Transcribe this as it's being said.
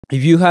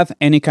If you have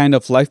any kind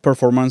of live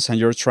performance and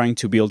you're trying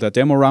to build a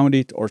demo around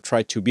it or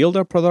try to build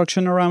a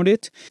production around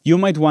it, you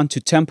might want to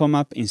tempo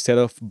map instead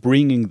of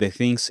bringing the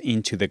things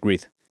into the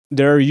grid.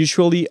 There are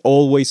usually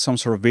always some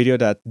sort of video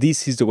that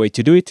this is the way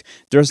to do it.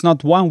 There's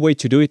not one way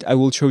to do it. I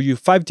will show you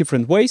 5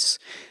 different ways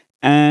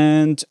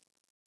and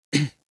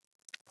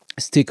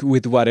stick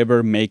with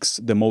whatever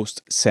makes the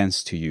most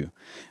sense to you.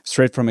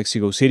 Straight from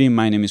Mexico City,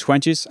 my name is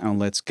Juanchis, and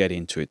let's get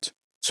into it.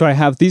 So I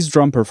have this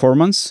drum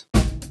performance.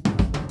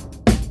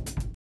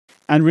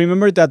 And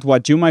remember that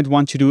what you might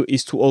want to do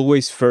is to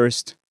always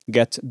first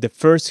get the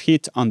first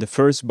hit on the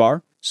first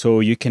bar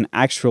so you can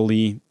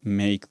actually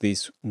make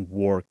this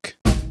work.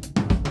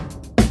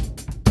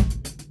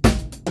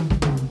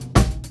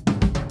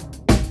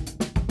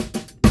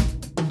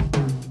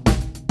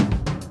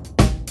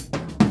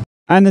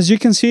 And as you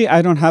can see,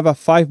 I don't have a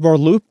 5-bar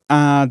loop.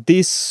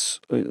 This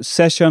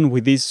session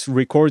with this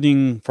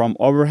recording from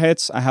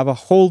Overheads, I have a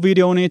whole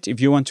video on it.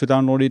 If you want to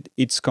download it,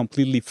 it's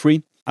completely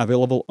free,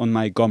 available on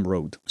my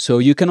Gumroad. So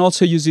you can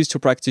also use this to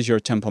practice your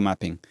tempo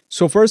mapping.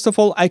 So first of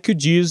all, I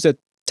could use the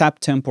tap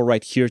tempo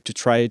right here to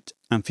try it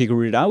and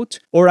figure it out.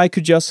 Or I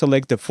could just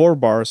select the 4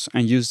 bars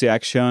and use the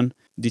action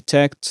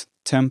detect,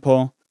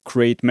 tempo,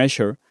 create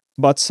measure.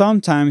 But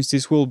sometimes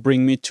this will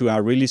bring me to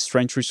a really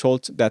strange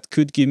result that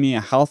could give me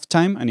a half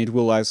time and it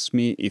will ask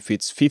me if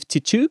it's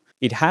 52.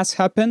 It has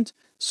happened.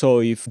 So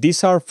if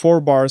these are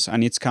 4 bars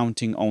and it's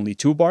counting only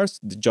 2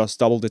 bars, just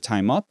double the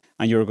time up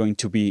and you're going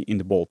to be in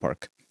the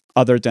ballpark.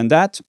 Other than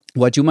that,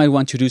 what you might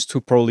want to do is to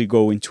probably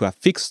go into a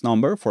fixed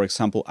number, for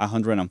example,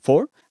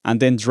 104, and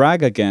then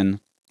drag again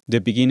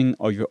the beginning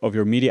of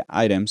your media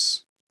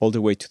items all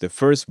the way to the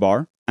first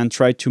bar and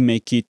try to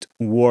make it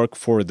work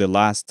for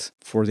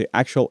the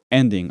actual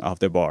ending of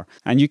the bar.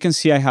 And you can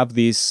see I have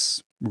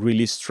this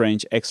really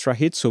strange extra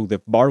hit, so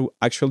the bar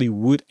actually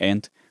would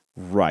end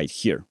right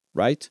here,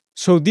 right?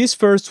 So this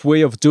first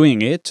way of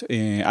doing it,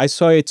 I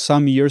saw it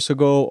some years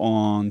ago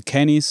on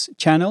Kenny's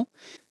channel.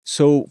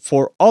 So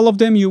for all of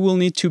them, you will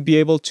need to be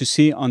able to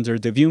see under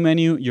the view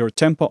menu your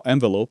tempo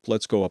envelope.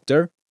 Let's go up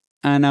there.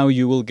 And now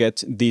you will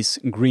get this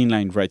green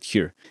line right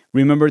here.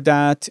 Remember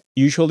that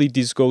usually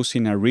this goes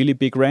in a really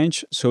big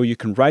range, so you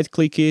can right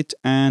click it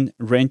and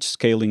range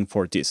scaling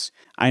for this.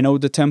 I know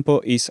the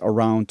tempo is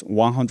around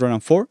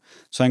 104,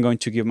 so I'm going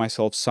to give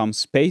myself some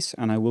space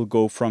and I will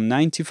go from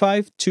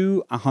 95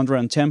 to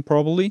 110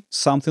 probably,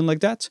 something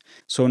like that.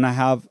 So now I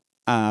have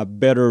a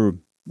better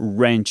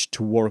range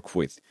to work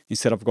with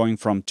instead of going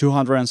from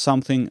 200 and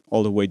something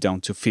all the way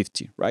down to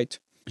 50, right?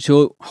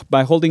 So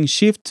by holding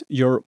shift,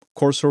 your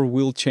cursor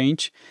will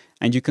change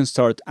and you can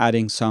start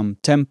adding some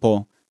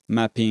tempo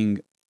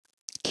mapping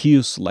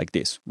cues like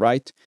this,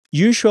 right?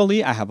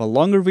 Usually I have a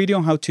longer video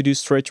on how to do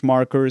stretch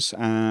markers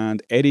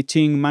and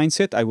editing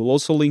mindset. I will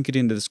also link it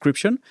in the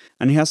description,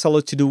 and it has a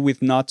lot to do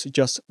with not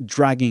just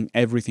dragging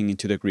everything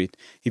into the grid.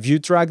 If you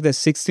drag the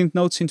 16th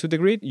notes into the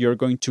grid, you're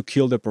going to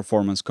kill the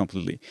performance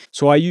completely.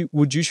 So I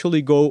would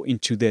usually go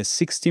into the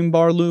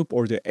 16-bar loop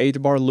or the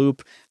 8-bar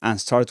loop and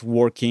start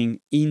working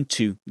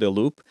into the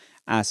loop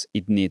as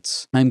it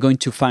needs. I'm going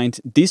to find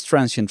this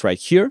transient right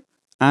here,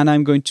 and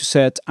I'm going to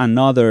set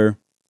another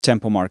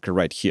tempo marker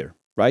right here,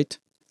 right?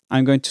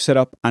 I'm going to set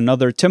up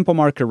another tempo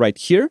marker right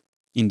here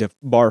in the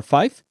bar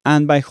 5.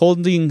 And by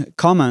holding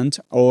Command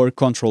or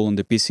Control on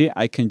the PC,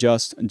 I can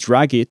just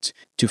drag it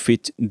to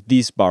fit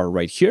this bar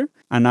right here.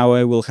 And now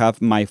I will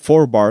have my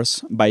 4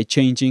 bars by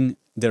changing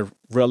the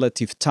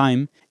relative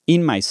time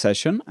in my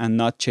session and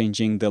not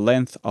changing the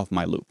length of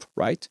my loop,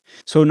 right?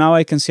 So now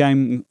I can see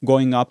I'm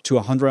going up to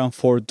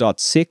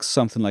 104.6,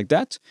 something like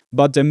that.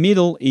 But the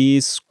middle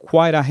is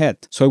quite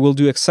ahead. So I will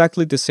do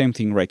exactly the same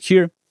thing right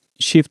here.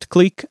 Shift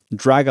click,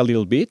 drag a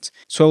little bit.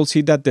 So I'll see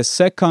that the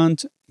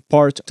second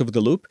part of the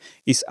loop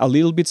is a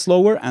little bit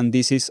slower and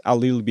this is a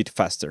little bit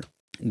faster.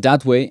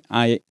 That way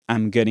I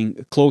am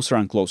getting closer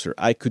and closer.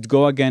 I could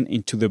go again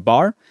into the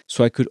bar.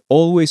 So I could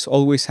always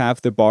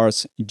have the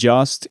bars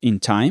just in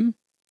time,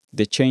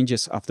 the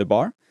changes of the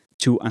bar,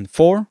 2 and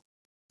 4.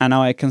 And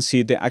now I can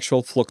see the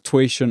actual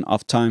fluctuation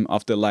of time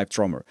of the live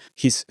drummer.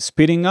 He's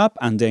speeding up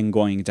and then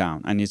going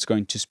down, and it's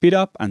going to speed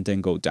up and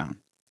then go down.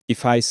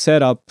 If I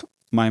set up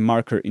my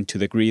marker into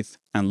the grid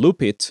and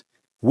loop it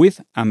with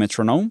a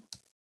metronome,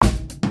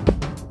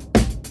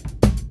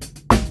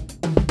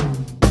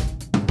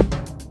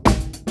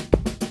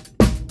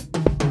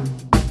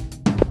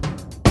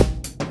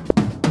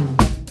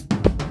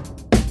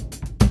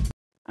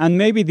 and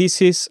maybe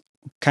this is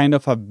kind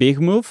of a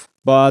big move,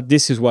 but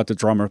this is what the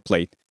drummer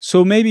played.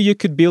 So maybe you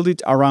could build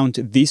it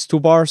around these 2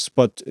 bars,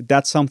 but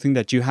that's something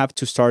that you have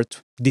to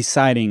start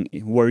deciding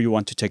where you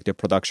want to take the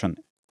production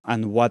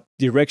and what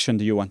direction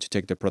do you want to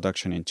take the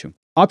production into.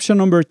 Option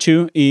number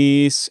 2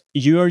 is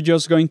you are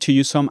just going to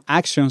use some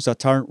actions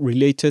that are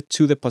related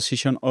to the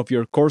position of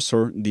your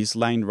cursor, this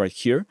line right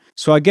here.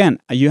 So again,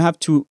 you have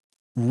to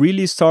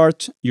really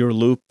start your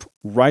loop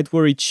right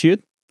where it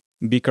should.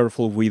 Be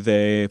careful with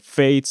the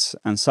fades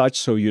and such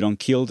so you don't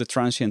kill the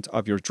transient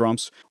of your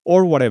drums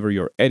or whatever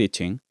you're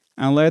editing.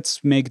 And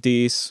let's make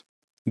this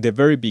the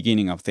very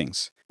beginning of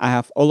things. I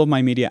have all of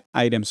my media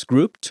items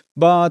grouped.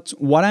 But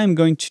what I'm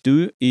going to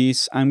do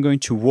is I'm going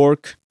to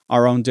work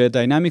around the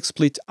dynamic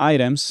split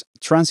items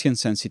transient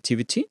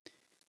sensitivity.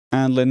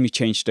 And let me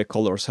change the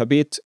colors a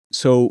bit.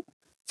 So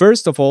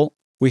first of all,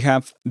 we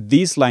have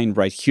this line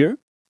right here.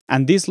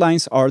 And these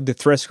lines are the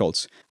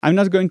thresholds. I'm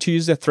not going to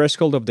use the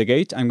threshold of the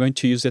gate. I'm going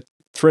to use the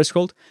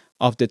threshold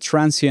of the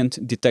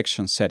transient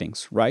detection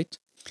settings, right?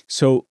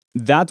 So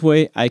that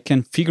way I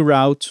can figure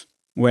out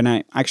when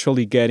I'm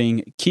actually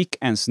getting kick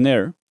and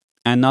snare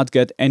and not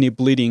get any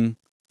bleeding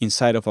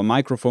inside of a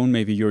microphone.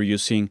 Maybe you're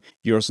using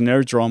your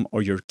snare drum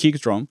or your kick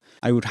drum.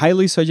 I would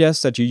highly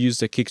suggest that you use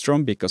the kick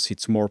drum because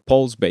it's more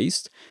pulse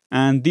based.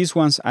 And these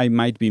ones I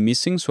might be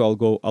missing, so I'll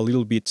go a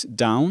little bit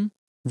down,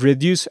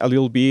 reduce a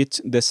little bit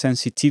the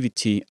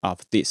sensitivity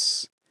of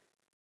this.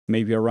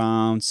 Maybe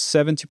around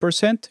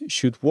 70%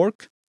 should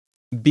work,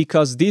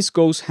 because this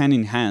goes hand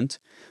in hand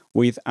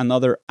with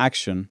another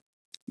action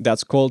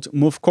that's called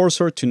move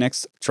cursor to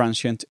next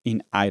transient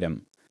in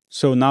item.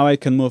 So now I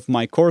can move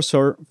my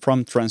cursor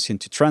from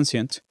transient to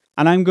transient,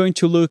 and I'm going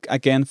to look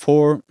again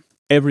for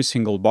every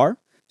single bar.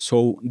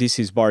 So this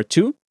is bar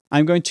 2.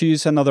 I'm going to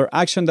use another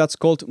action that's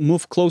called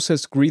move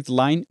closest grid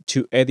line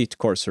to edit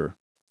cursor.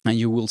 And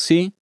you will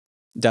see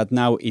that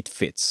now it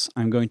fits.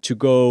 I'm going to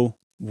go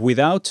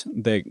without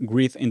the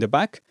grid in the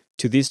back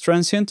to this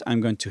transient.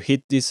 I'm going to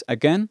hit this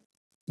again,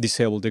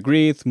 disable the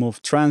grid,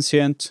 move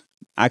transient,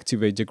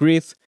 activate the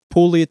grid,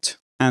 pull it,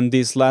 and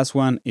this last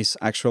one is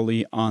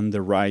actually on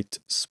the right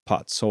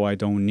spot. So I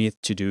don't need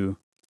to do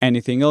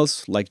anything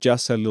else, like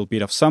just a little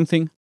bit of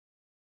something,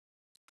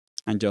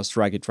 and just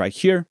drag it right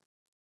here.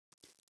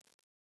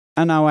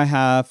 And now I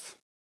have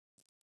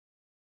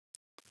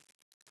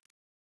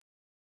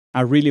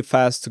a really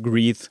fast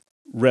grid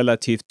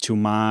relative to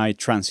my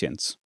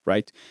transients,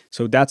 right?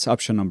 So that's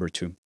option number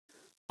 2.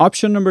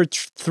 Option number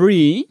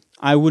 3,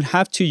 I would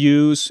have to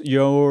use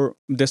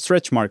the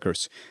stretch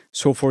markers.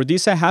 So for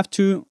this, I have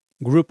to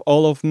group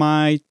all of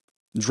my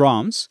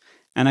drums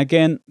and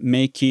again,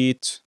 make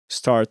it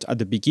start at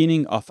the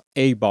beginning of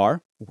a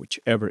bar,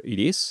 whichever it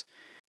is.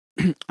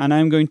 And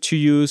I'm going to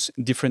use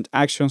different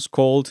actions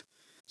called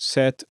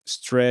set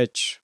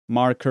stretch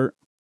marker,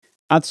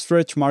 add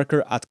stretch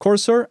marker at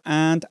cursor,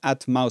 and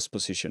at mouse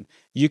position.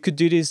 You could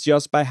do this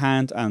just by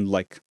hand and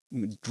like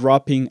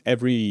dropping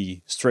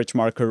every stretch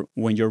marker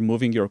when you're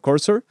moving your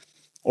cursor,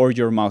 or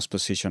your mouse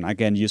position,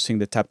 again using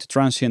the tap to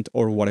transient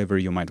or whatever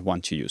you might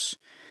want to use.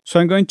 So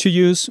I'm going to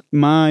use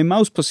my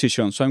mouse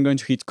position. So I'm going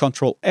to hit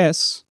Ctrl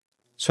S.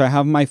 So I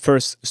have my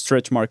first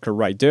stretch marker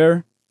right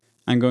there.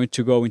 I'm going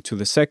to go into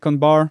the second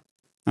bar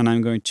and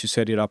I'm going to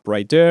set it up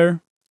right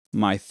there.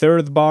 My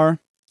third bar,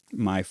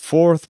 my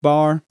fourth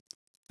bar,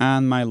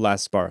 and my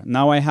last bar.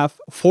 Now I have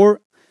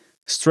 4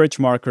 stretch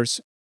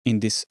markers in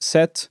this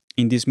set,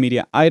 in these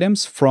media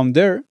items. From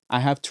there,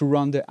 I have to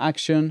run the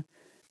action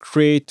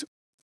create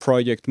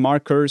project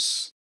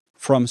markers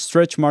from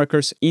stretch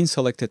markers in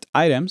selected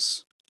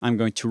items. I'm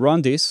going to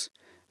run this,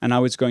 and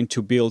now it's going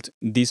to build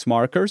these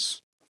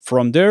markers.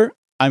 From there,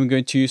 I'm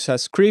going to use a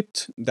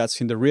script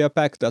that's in the RIA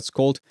pack that's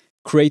called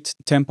create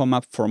tempo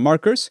map for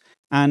markers.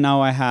 And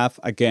now I have,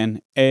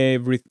 again,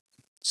 every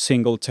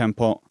single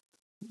tempo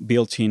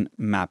built-in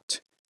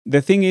mapped.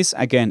 The thing is,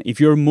 again, if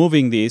you're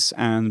moving this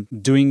and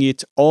doing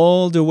it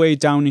all the way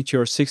down into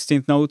your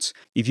 16th notes,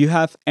 if you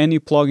have any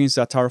plugins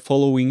that are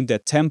following the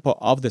tempo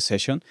of the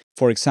session,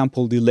 for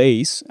example,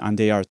 delays, and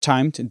they are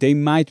timed, they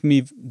might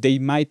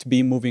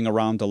be moving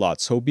around a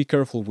lot. So be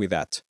careful with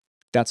that.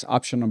 That's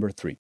option number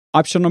 3.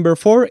 Option number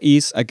 4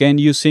 is again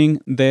using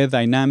the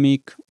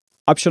dynamic.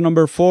 Option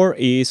number 4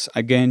 is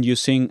again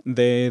using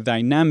the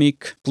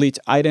dynamic split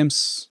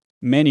items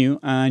menu,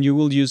 and you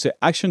will use the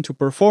action to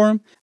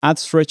perform, add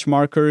stretch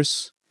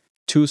markers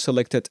to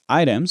selected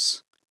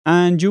items,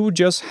 and you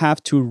just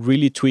have to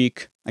really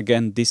tweak,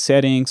 again, these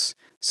settings,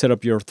 set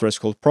up your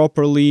threshold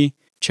properly,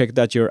 check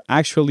that you're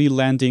actually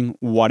landing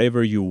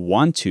whatever you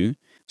want to.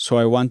 So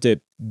I want the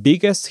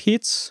biggest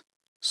hits,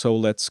 so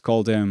let's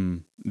call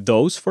them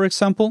those, for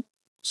example.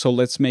 So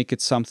let's make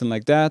it something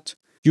like that.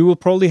 You will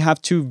probably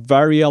have to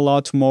vary a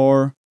lot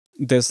more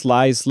the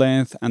slice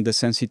length and the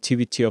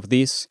sensitivity of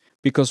this,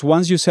 because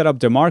once you set up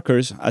the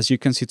markers, as you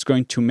can see, it's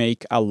going to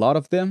make a lot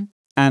of them.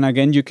 And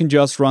again, you can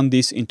just run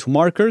this into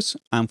markers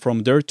and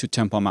from there to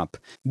tempo map.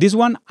 This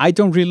one I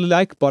don't really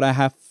like, but I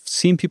have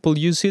seen people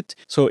use it.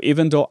 So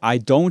even though I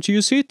don't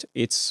use it,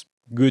 it's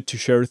good to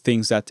share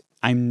things that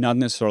I'm not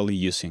necessarily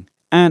using.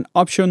 And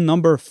option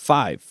number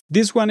 5.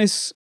 This one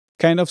is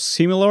kind of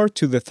similar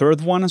to the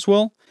third one as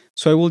well.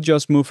 So I will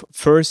just move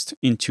first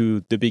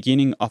into the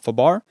beginning of a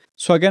bar.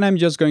 So again, I'm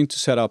just going to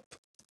set up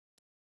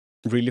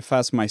really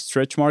fast my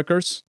stretch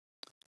markers.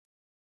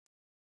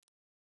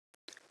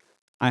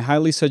 I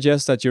highly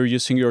suggest that you're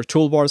using your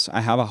toolbars.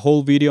 I have a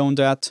whole video on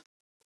that.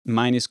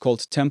 Mine is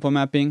called tempo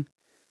mapping.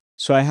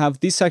 So I have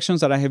these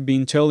sections that I have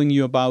been telling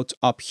you about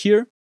up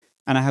here,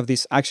 and I have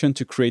this action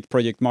to create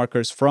project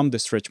markers from the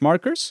stretch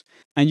markers.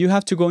 And you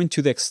have to go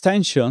into the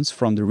extensions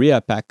from the RIA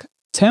pack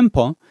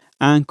tempo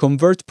and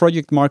convert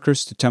project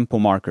markers to tempo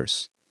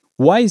markers.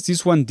 Why is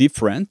this one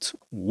different?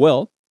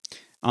 Well,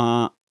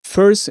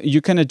 first,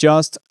 you can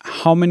adjust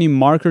how many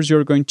markers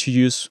you're going to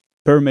use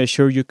per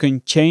measure. You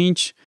can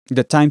change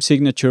the time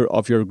signature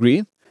of your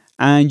grid,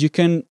 and you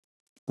can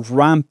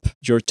ramp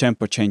your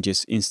tempo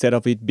changes instead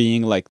of it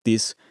being like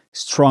these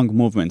strong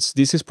movements.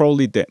 This is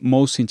probably the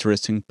most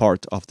interesting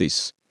part of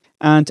this.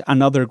 And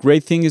another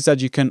great thing is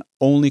that you can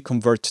only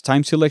convert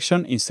time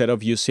selection instead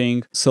of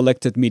using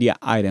selected media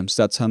items.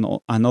 That's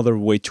another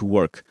way to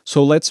work.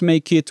 So let's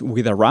make it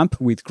with a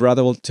ramp with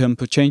gradual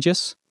tempo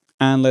changes,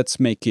 and let's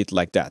make it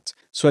like that.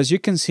 So as you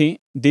can see,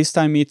 this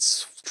time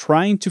it's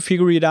trying to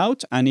figure it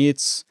out, and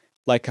it's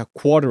like a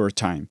quarter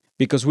time,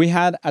 because we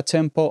had a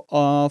tempo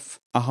of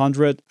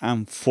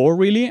 104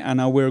 really, and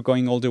now we're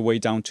going all the way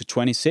down to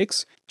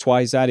 26.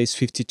 Twice that is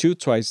 52,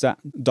 twice that,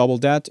 double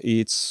that,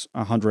 it's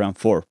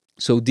 104.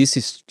 So this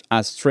is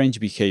a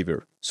strange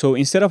behavior. So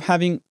instead of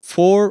having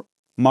 4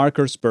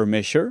 markers per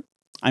measure,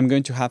 I'm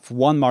going to have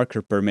 1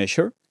 marker per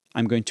measure.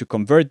 I'm going to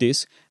convert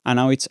this, and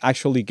now it's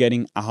actually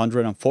getting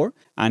 104,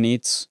 and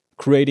it's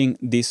creating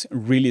this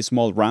really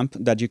small ramp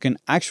that you can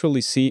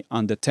actually see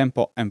on the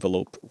tempo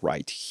envelope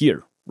right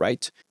here,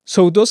 right?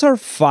 So those are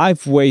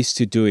 5 ways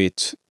to do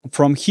it.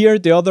 From here,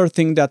 the other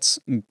thing that's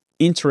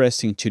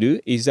interesting to do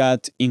is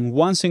that in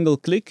one single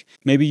click,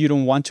 maybe you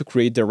don't want to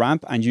create the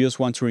ramp and you just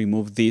want to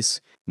remove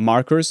these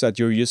markers that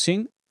you're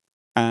using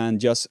and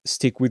just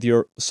stick with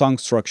your song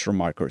structure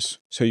markers.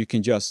 So you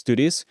can just do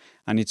this,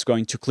 and it's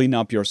going to clean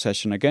up your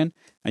session again,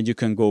 and you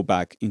can go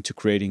back into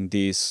creating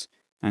this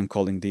and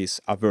calling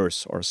this a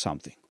verse or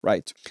something,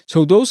 right?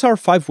 So those are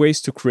 5 ways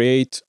to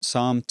create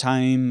some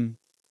time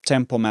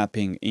tempo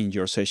mapping in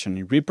your session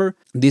in Reaper.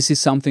 This is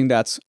something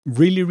that's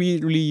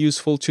really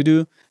useful to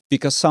do,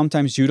 because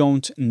sometimes you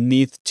don't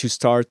need to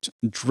start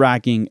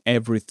dragging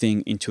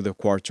everything into the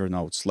quarter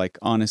notes. Like,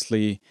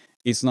 honestly,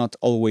 it's not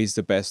always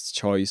the best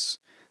choice.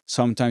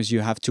 Sometimes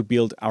you have to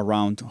build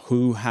around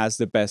who has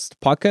the best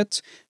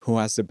pocket, who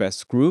has the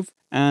best groove,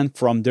 and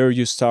from there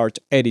you start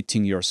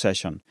editing your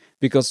session,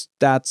 because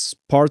that's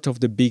part of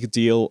the big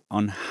deal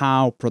on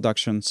how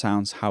production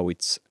sounds,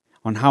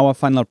 on how a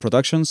final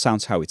production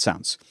sounds how it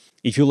sounds.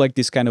 If you like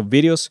this kind of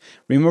videos,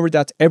 remember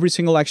that every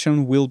single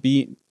action will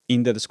be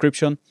in the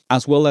description,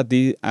 as well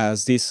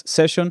as this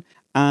session,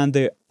 and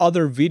the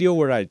other video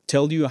where I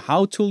tell you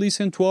how to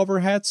listen to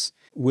overheads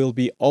will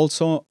be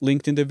also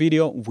linked in the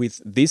video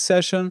with this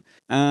session,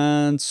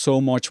 and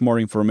so much more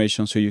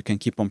information so you can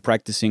keep on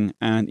practicing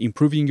and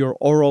improving your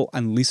oral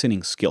and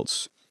listening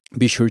skills.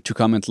 Be sure to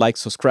comment, like,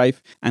 subscribe,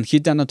 and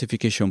hit that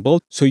notification bell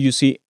so you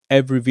see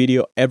every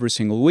video every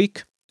single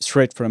week.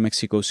 Straight from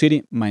Mexico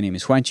City, my name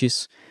is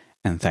Juanchis,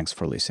 and thanks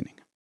for listening.